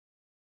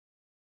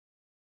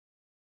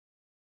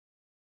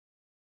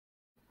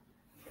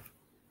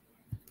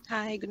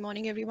Hi, good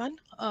morning, everyone.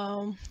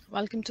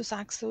 Welcome to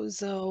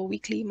Saxo's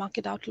weekly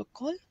market outlook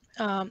call.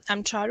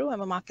 I'm Charu. I'm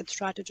a market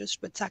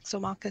strategist with Saxo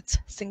Markets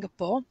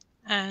Singapore.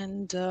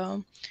 And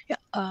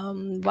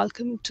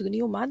welcome to the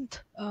new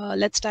month.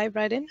 Let's dive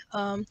right in.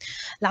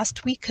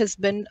 Last week has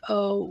been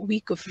a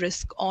week of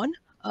risk on.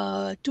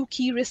 Two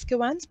key risk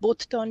events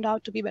both turned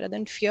out to be better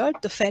than feared,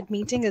 the Fed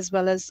meeting as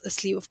well as a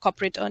slew of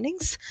corporate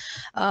earnings.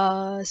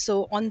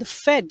 So on the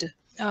Fed,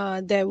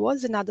 there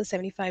was another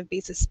 75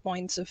 basis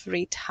points of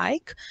rate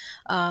hike,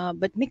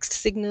 but mixed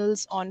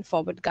signals on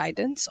forward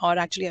guidance, or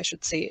actually I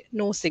should say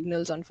no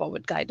signals on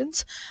forward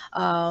guidance.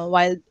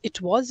 While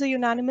it was a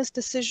unanimous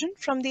decision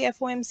from the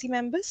FOMC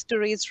members to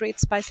raise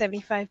rates by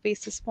 75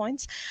 basis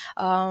points,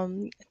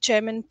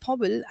 Chairman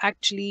Powell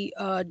actually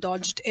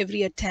dodged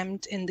every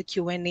attempt in the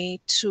Q&A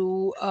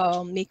to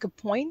make a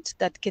point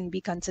that can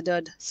be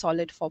considered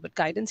solid forward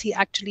guidance. He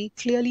actually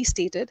clearly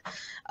stated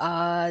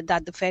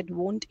that the Fed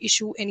won't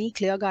issue any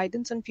clear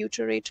guidance on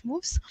future rate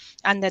moves,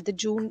 and that the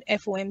June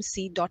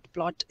FOMC dot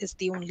plot is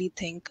the only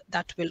thing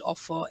that will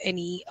offer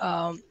any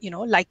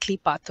likely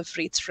path of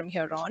rates from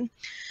here on.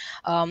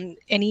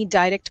 Any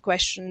direct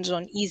questions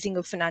on easing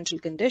of financial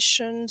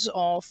conditions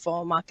or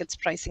for markets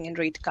pricing and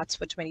rate cuts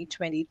for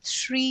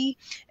 2023,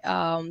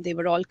 they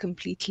were all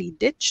completely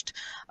ditched.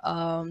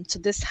 So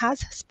this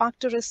has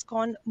sparked a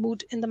risk-on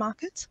mood in the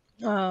markets.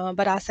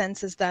 But our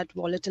sense is that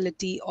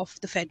volatility of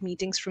the Fed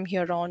meetings from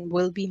here on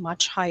will be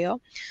much higher,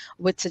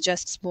 which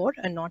suggests more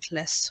and not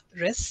less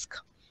risk.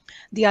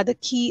 The other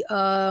key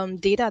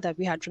data that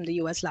we had from the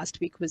US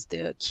last week was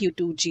the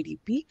Q2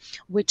 GDP,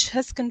 which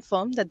has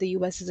confirmed that the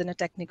US is in a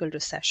technical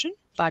recession,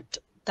 but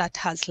that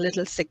has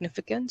little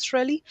significance,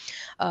 really.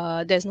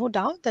 There's no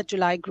doubt that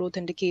July growth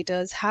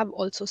indicators have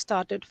also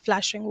started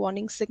flashing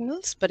warning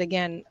signals. But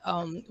again,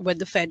 with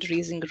the Fed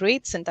raising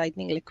rates and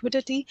tightening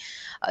liquidity,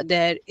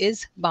 there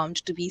is bound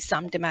to be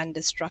some demand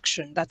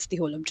destruction. That's the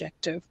whole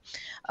objective.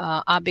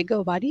 Our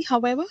bigger worry,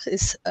 however,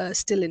 is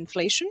still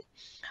inflation.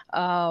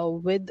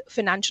 With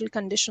financial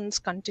conditions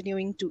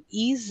continuing to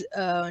ease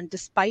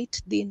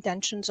despite the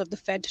intentions of the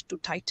Fed to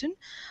tighten,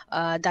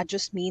 that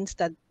just means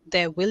that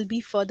there will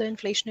be further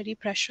inflationary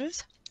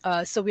pressures.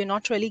 So we're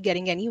not really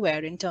getting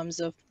anywhere in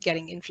terms of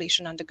getting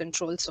inflation under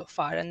control so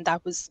far. And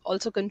that was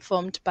also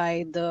confirmed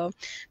by the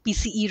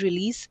PCE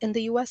release in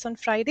the US on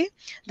Friday.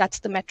 That's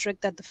the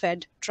metric that the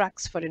Fed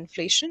tracks for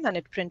inflation, and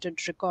it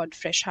printed record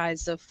fresh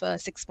highs of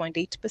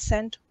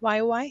 6.8%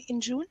 YOY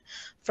in June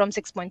from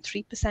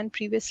 6.3%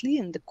 previously,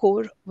 and the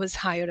core was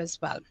higher as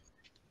well.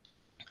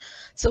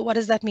 So what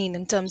does that mean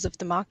in terms of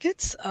the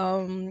markets?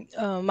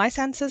 My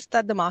sense is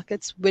that the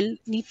markets will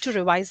need to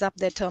revise up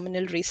their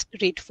terminal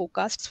rate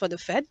forecasts for the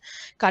Fed.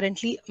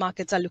 Currently,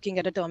 markets are looking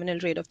at a terminal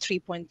rate of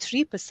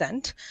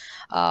 3.3%.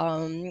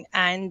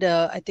 And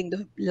I think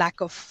the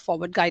lack of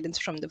forward guidance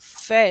from the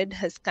Fed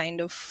has kind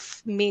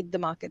of made the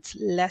markets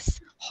less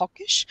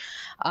hawkish.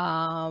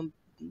 But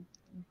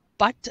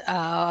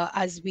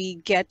as we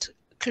get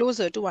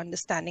closer to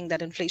understanding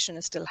that inflation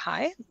is still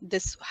high,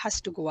 this has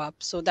to go up.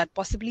 So that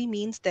possibly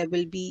means there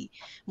will be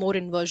more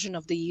inversion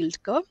of the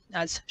yield curve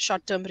as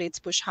short-term rates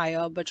push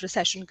higher, but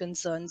recession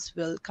concerns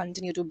will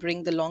continue to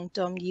bring the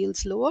long-term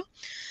yields lower.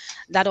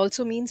 That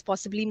also means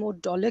possibly more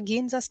dollar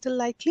gains are still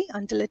likely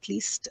until at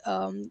least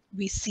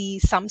we see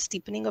some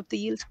steepening of the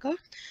yield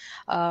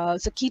curve.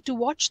 So key to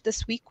watch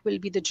this week will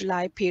be the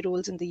July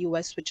payrolls in the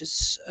US, which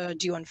is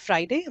due on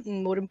Friday.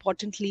 And more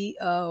importantly,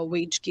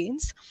 wage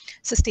gains.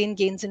 Sustained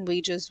gains in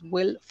wages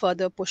will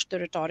further push the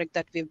rhetoric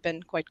that we've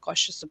been quite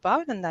cautious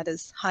about, and that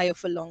is higher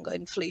for longer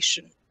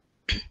inflation.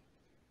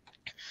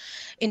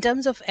 In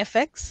terms of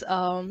FX,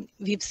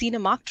 we've seen a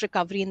marked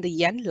recovery in the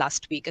yen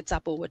last week. It's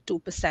up over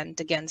 2%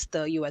 against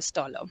the US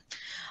dollar.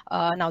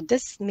 Now,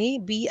 this may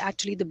be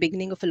actually the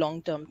beginning of a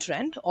long-term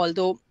trend,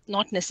 although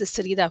not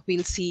necessary that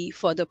we'll see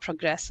further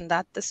progress in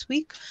that this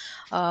week.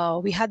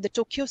 We had the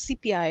Tokyo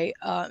CPI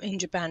in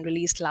Japan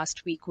released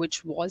last week,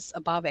 which was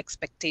above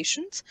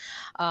expectations.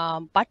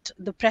 But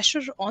the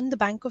pressure on the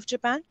Bank of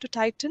Japan to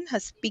tighten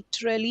has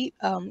peaked really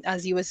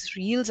as US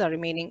yields are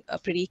remaining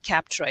pretty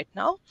capped right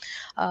now.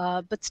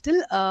 But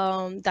still,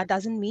 that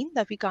doesn't mean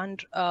that we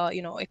can't,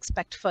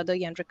 expect further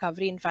yen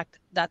recovery. In fact,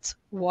 that's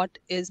what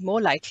is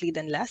more likely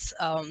than less.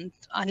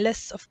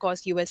 Unless, of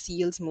course, US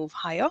yields move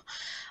higher,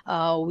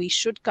 we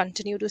should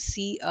continue to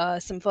see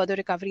some further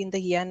recovery in the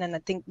yen. And I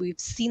think we've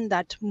seen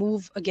that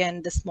move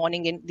again this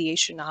morning in the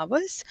Asian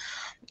hours.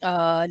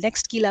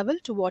 Next key level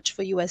to watch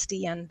for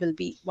USD yen will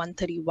be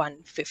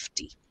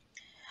 131.50.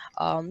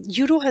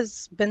 Euro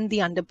has been the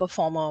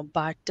underperformer,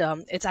 but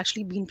it's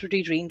actually been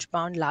pretty range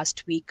bound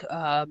last week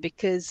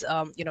because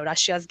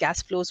Russia's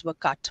gas flows were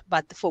cut,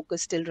 but the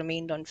focus still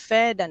remained on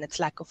Fed and its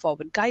lack of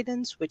forward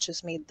guidance, which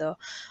has made the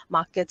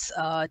markets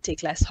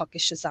take less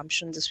hawkish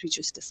assumptions, as we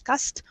just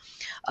discussed.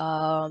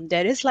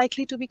 There is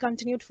likely to be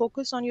continued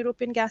focus on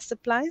European gas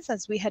supplies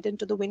as we head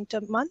into the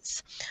winter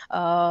months.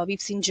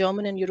 We've seen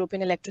German and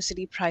European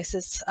electricity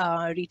prices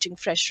reaching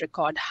fresh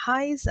record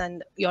highs,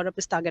 and Europe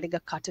is targeting a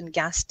cut in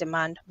gas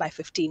demand by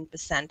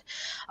 15%.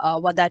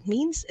 What that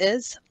means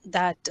is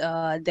that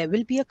there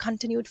will be a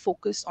continued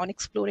focus on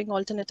exploring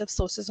alternative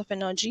sources of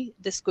energy.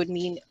 This could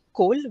mean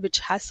coal, which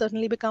has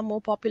certainly become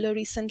more popular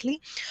recently.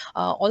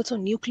 Also,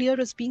 nuclear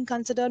is being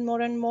considered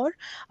more and more.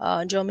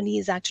 Germany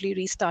is actually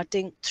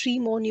restarting 3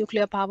 more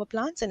nuclear power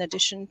plants in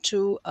addition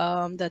to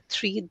the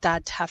 3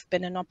 that have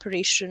been in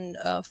operation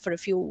for a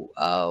few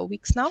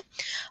weeks now.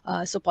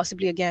 So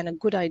possibly, again, a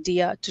good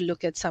idea to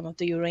look at some of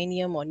the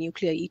uranium or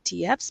nuclear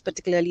ETFs,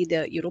 particularly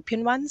the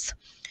European ones.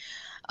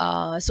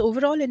 So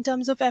overall, in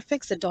terms of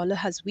FX, the dollar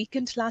has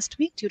weakened last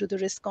week due to the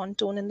risk on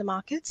tone in the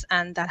markets,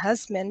 and that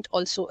has meant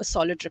also a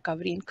solid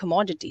recovery in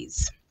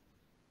commodities.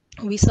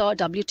 We saw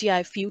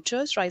WTI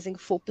futures rising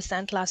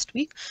 4% last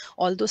week,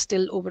 although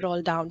still overall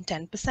down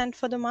 10%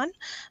 for the month.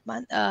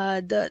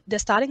 They're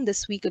starting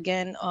this week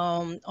again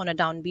on a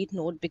downbeat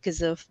note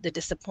because of the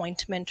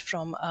disappointment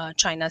from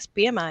China's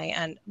PMI,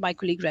 and my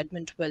colleague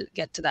Redmond will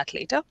get to that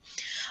later.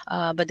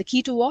 But the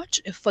key to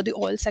watch for the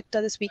oil sector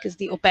this week is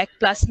the OPEC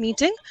Plus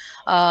meeting.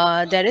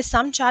 There is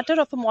some chatter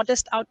of a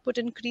modest output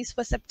increase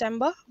for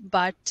September,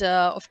 but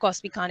of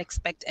course, we can't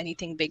expect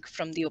anything big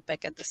from the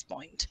OPEC at this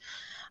point.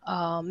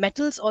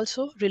 Metals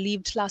also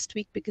relieved last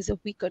week because of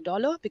weaker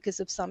dollar, because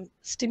of some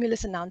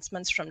stimulus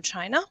announcements from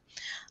China.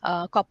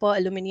 Copper,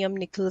 aluminum,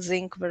 nickel,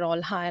 zinc were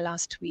all high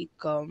last week.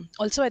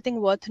 Also, I think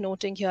worth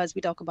noting here as we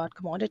talk about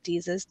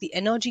commodities is the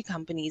energy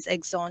companies,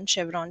 Exxon,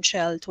 Chevron,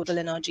 Shell, Total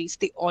Energies,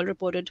 they all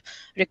reported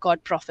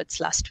record profits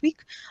last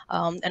week.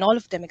 And all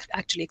of them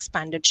actually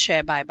expanded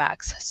share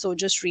buybacks. So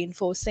just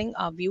reinforcing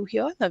our view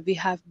here that we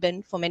have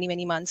been for many,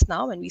 many months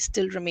now, and we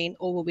still remain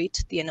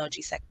overweight the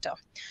energy sector.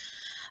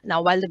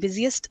 Now, while the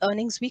busiest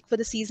earnings week for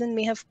the season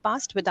may have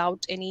passed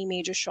without any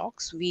major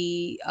shocks,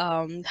 we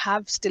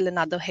have still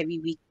another heavy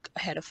week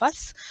ahead of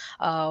us.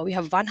 We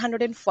have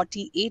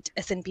 148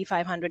 S&P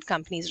 500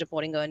 companies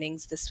reporting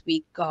earnings this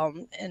week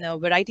in a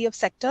variety of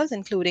sectors,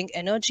 including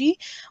energy,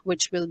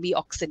 which will be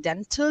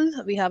Occidental.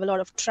 We have a lot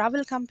of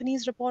travel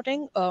companies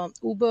reporting,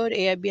 Uber,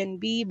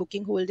 Airbnb,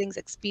 Booking Holdings,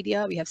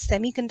 Expedia. We have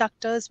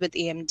semiconductors with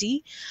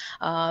AMD.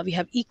 We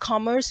have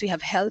e-commerce. We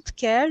have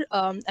healthcare.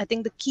 I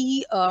think the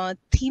key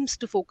themes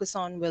to focus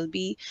on will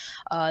be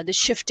the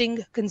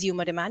shifting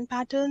consumer demand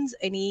patterns,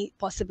 any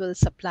possible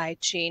supply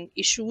chain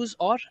issues,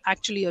 or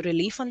actually a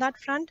relief on that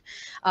front,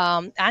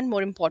 and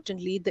more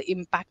importantly, the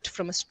impact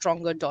from a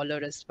stronger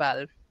dollar as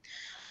well.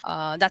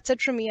 That's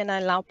it from me, and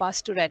I'll now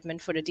pass to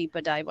Redmond for a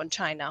deeper dive on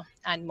China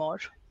and more.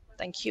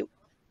 Thank you.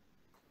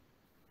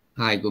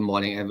 Hi, good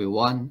morning,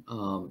 everyone.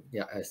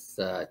 As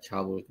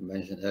Charles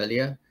mentioned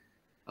earlier,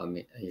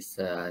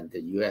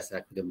 the U.S.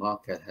 equity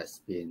market has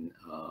been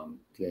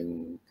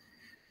doing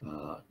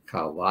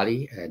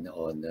Kawali, and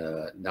on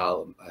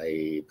now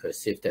I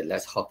perceive the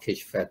less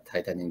hawkish Fed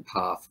tightening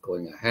path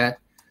going ahead,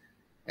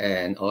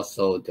 and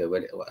also the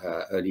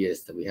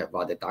earliest we have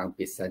rather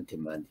downbeat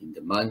sentiment in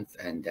the month,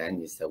 and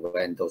then is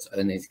when those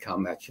earnings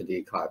come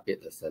actually quite a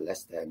bit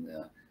less than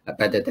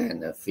better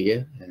than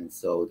fear, and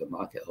so the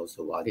market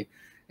also rally.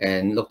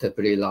 And looked at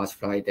pretty last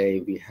Friday,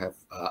 we have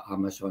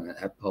Amazon and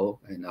Apple,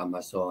 and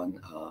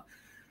Amazon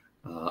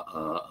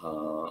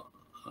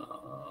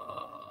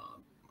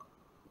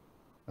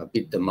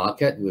beat the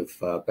market with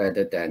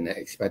better than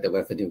expected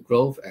revenue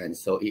growth, and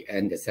so it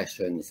ended the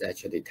session is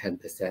actually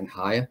 10%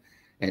 higher,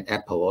 and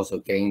Apple also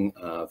gained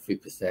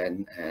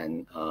 3%,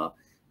 and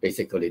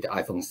basically the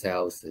iPhone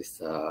sales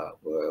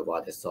were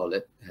rather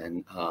solid.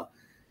 And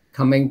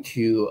coming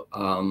to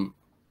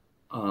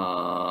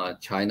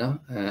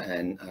China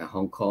and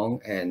Hong Kong,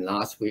 and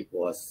last week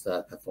was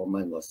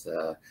performance was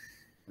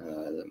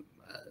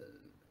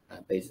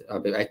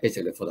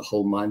basically for the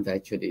whole month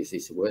actually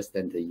is worse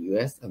than the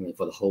US. I mean,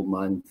 for the whole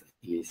month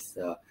is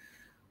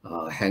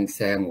Hang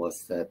Seng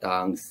was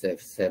down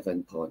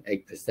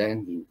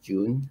 7.8%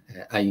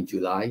 in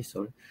July,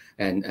 sorry,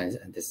 and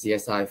the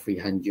CSI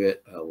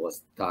 300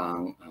 was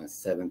down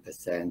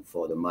 7%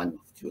 for the month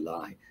of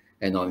July.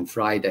 And on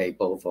Friday,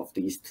 both of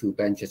these two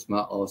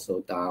benchmarks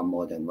also down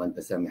more than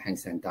 1%. Hang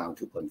Seng down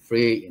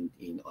 2.3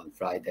 on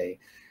Friday,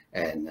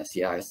 and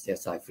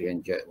CSI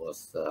 300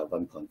 was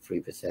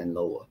 1.3%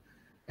 lower.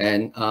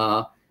 And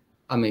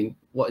I mean,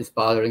 what is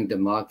bothering the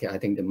market? I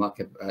think the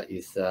market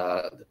is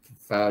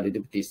fairly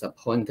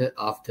disappointed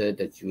after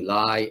the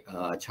July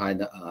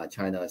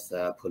China's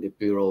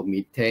Politburo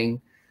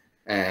meeting,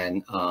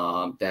 and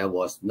there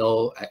was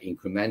no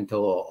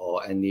incremental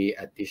or any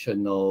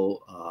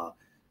additional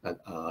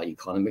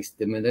economic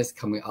stimulus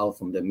coming out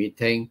from the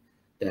meeting.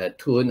 The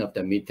tone of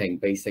the meeting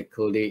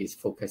basically is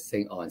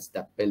focusing on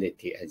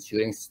stability,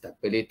 ensuring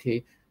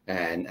stability,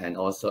 and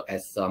also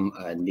add some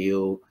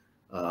new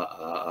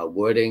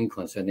wording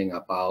concerning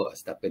about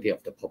stability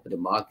of the property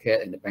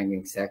market and the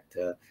banking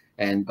sector.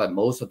 But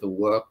most of the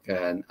work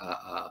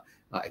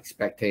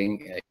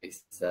expecting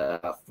is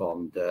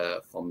from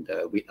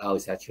the without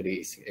is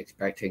actually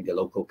expecting the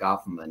local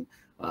government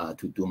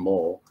to do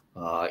more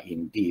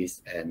in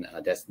this, and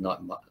there's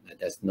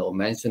no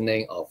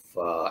mentioning of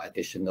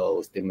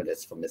additional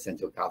stimulus from the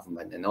central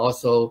government. And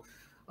also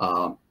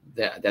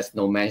there's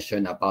no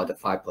mention about the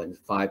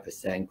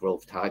 5.5%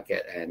 growth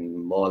target, and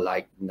more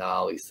like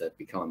now it's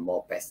become a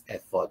more best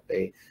effort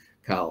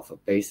kind of a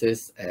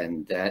basis,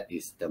 and that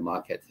is the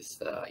market is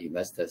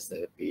investors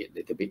be a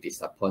little bit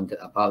disappointed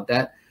about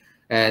that.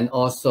 And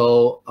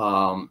also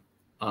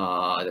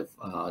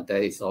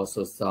there is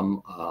also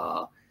some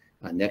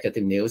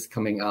negative news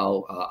coming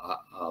out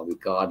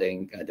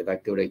regarding the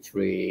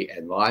regulatory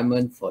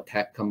environment for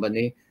tech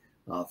company.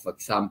 For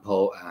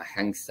example,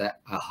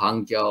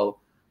 Hangzhou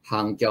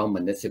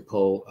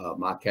Municipal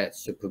Market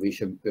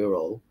Supervision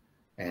Bureau,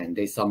 and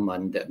they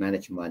summoned the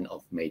management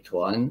of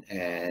Meituan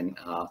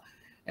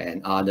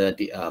and other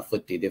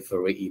food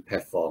delivery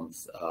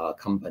e-platforms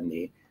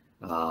company.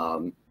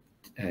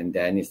 And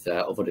then it's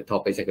over the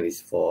top, basically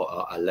is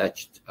for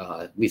alleged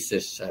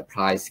vicious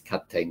price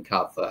cutting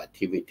kind of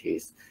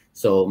activities.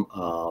 So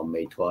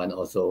Meituan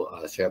also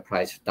share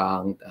price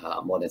down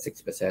more than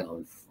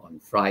 6% on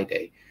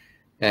Friday.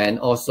 And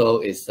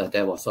also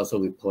there was also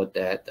report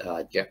that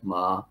Jack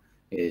Ma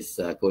is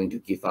going to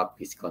give up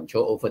his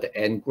control over the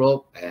Ant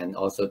Group, and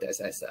also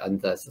there's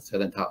under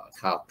certain kind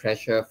of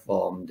pressure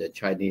from the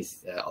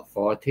Chinese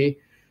authority.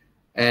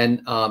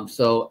 And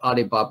so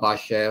Alibaba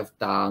share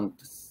down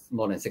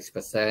more than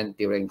 6%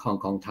 during Hong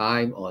Kong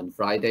time on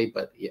Friday,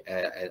 but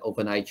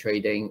overnight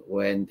trading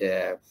when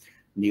the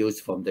news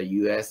from the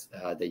US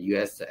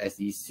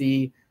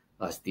SEC's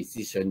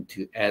decision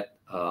to add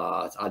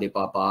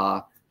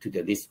Alibaba to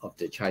the list of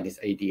the Chinese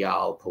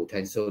ADR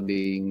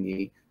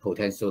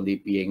potentially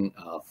being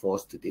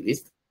forced to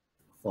delist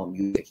from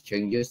US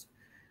exchanges,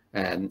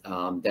 and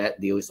that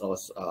news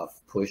also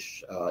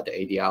pushed the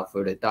ADR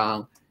further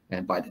down.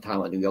 And by the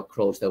time New York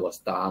closed, that was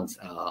down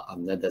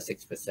another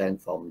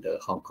 6% from the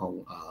Hong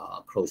Kong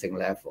closing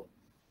level.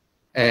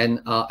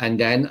 And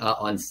then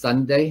on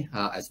Sunday,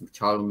 as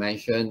Charles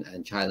mentioned,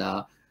 and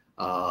China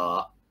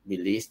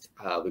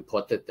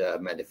reported the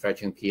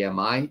manufacturing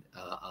PMI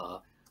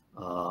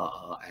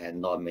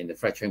and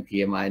non-manufacturing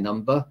PMI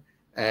number.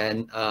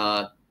 And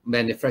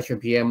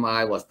manufacturing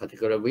PMI was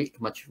particularly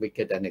weak, much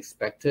weaker than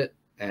expected.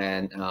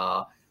 And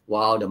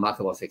while the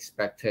market was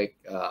expecting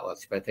a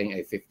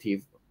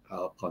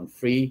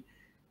 50.3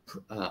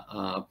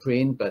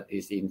 print, but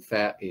in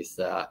fact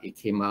it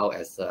came out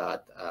as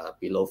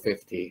below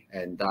 50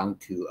 and down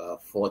to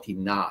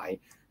 49.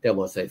 That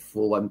was a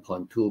full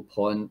 1.2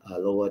 point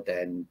lower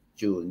than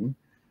June.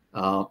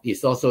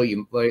 It's also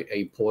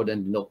very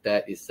important to note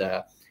that it's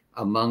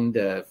among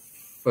the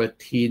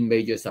 13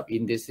 major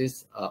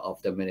sub-indices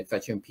of the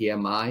manufacturing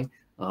PMI,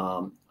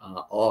 all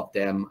of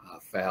them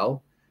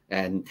fell,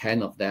 and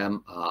 10 of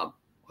them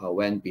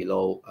went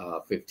below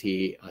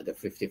 50, the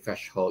 50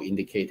 threshold,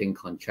 indicating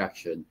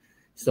contraction.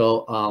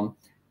 So,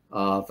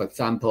 for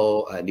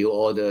example, new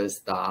orders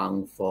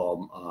down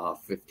from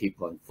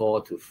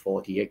 50.4 to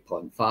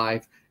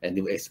 48.5, and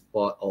new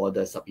export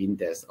orders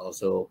sub-index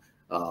also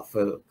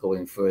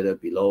going further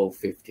below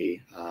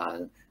 50,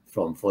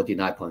 from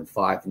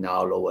 49.5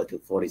 now lower to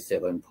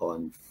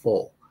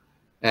 47.4.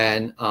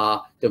 And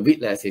the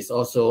weakness is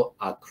also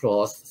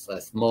across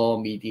small,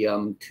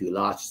 medium to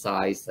large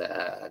size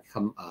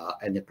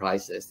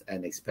enterprises,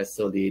 and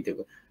especially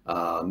the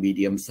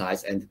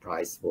medium-sized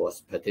enterprise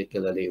was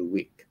particularly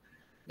weak,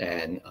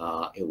 and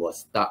it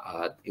was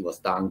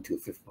down to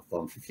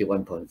from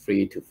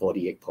 51.3 to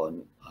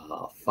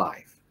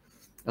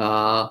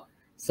 48.5.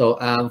 So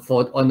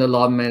on the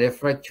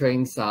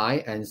non-manufacturing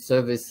side, and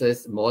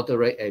services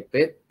moderate a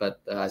bit,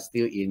 but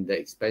still in the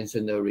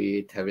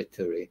expansionary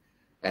territory.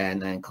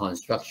 And then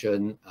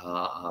construction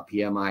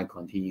PMI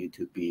continue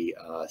to be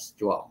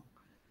strong.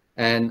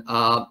 And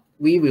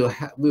we will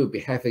be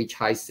having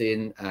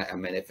Caixin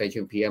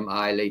manufacturing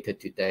PMI later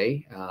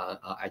today.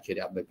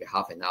 Actually, maybe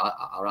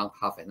around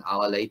half an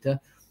hour later.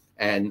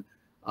 And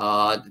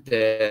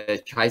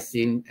the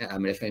Caixin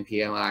manufacturing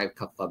PMI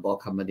for more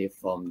company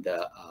from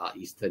the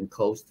Eastern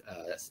Coast,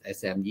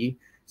 SME.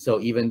 So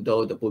even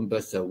though the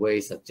Bloomberg survey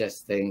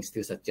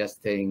still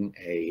suggesting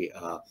a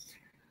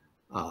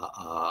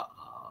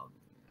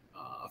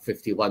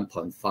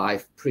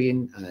 51.5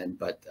 print,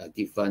 but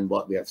given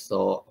what we have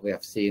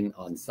seen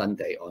on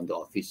Sunday on the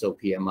official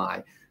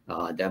PMI,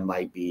 there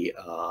might be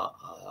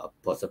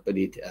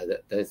possibility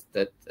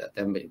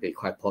that may be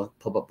quite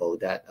probable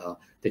that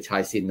the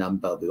Caixin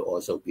number will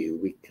also be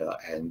weaker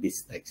and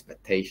miss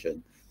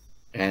expectation.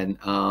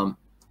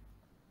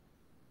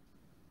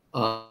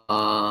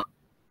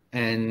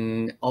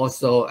 And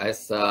also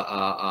as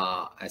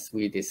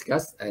we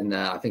discussed, and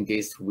I think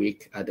this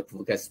week the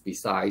focus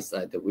besides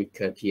the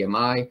weaker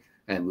PMI,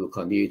 and will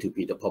continue to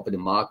be the property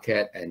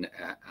market and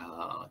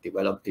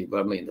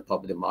development in the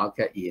property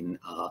market in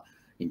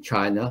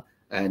China.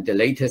 And the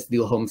latest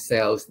new home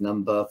sales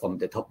number from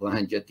the top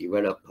 100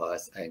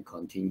 developers and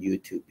continue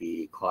to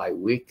be quite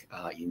weak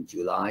in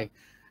July.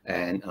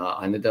 And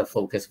another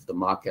focus of the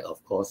market,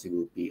 of course, it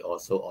will be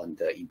also on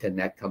the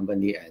internet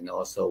company, and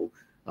also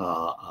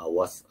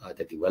what's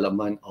the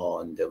development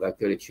on the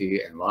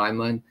regulatory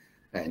environment,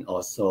 and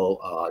also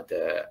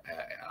the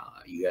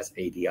US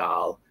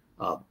ADR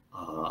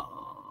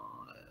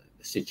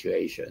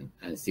situation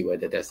and see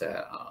whether there's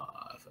a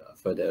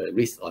further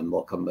risk on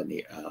more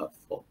company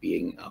for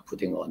being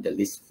putting on the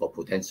list for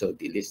potential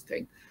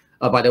delisting.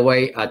 By the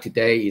way,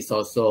 today is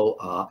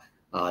also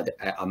the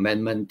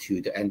amendment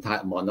to the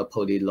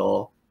anti-monopoly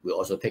law will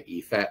also take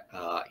effect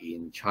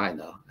in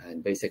China,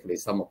 and basically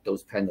some of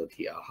those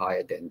penalties are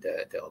higher than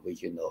the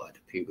original the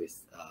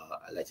previous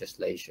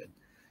legislation.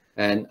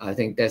 And I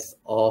think that's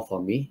all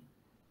for me.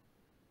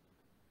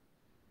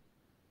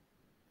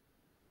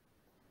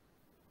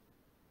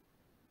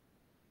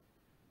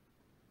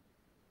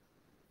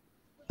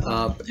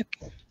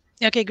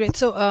 Okay, great.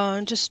 So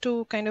just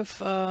to kind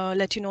of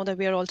let you know that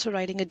we are also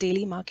writing a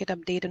daily market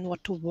update and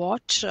what to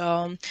watch.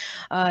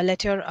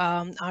 Let your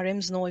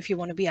RMs know if you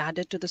want to be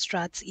added to the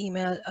Strats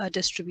email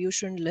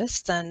distribution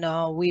list. And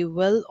we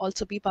will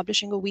also be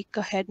publishing a week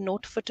ahead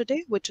note for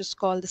today, which is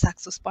called the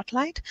Saxo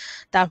Spotlight.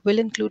 That will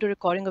include a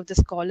recording of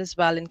this call as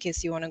well in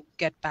case you want to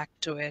get back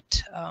to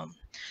it.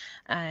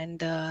 And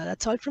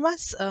that's all from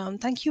us.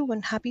 Thank you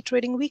and happy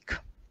trading week.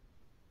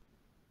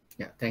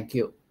 Yeah, thank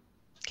you.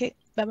 Okay,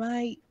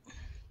 bye-bye.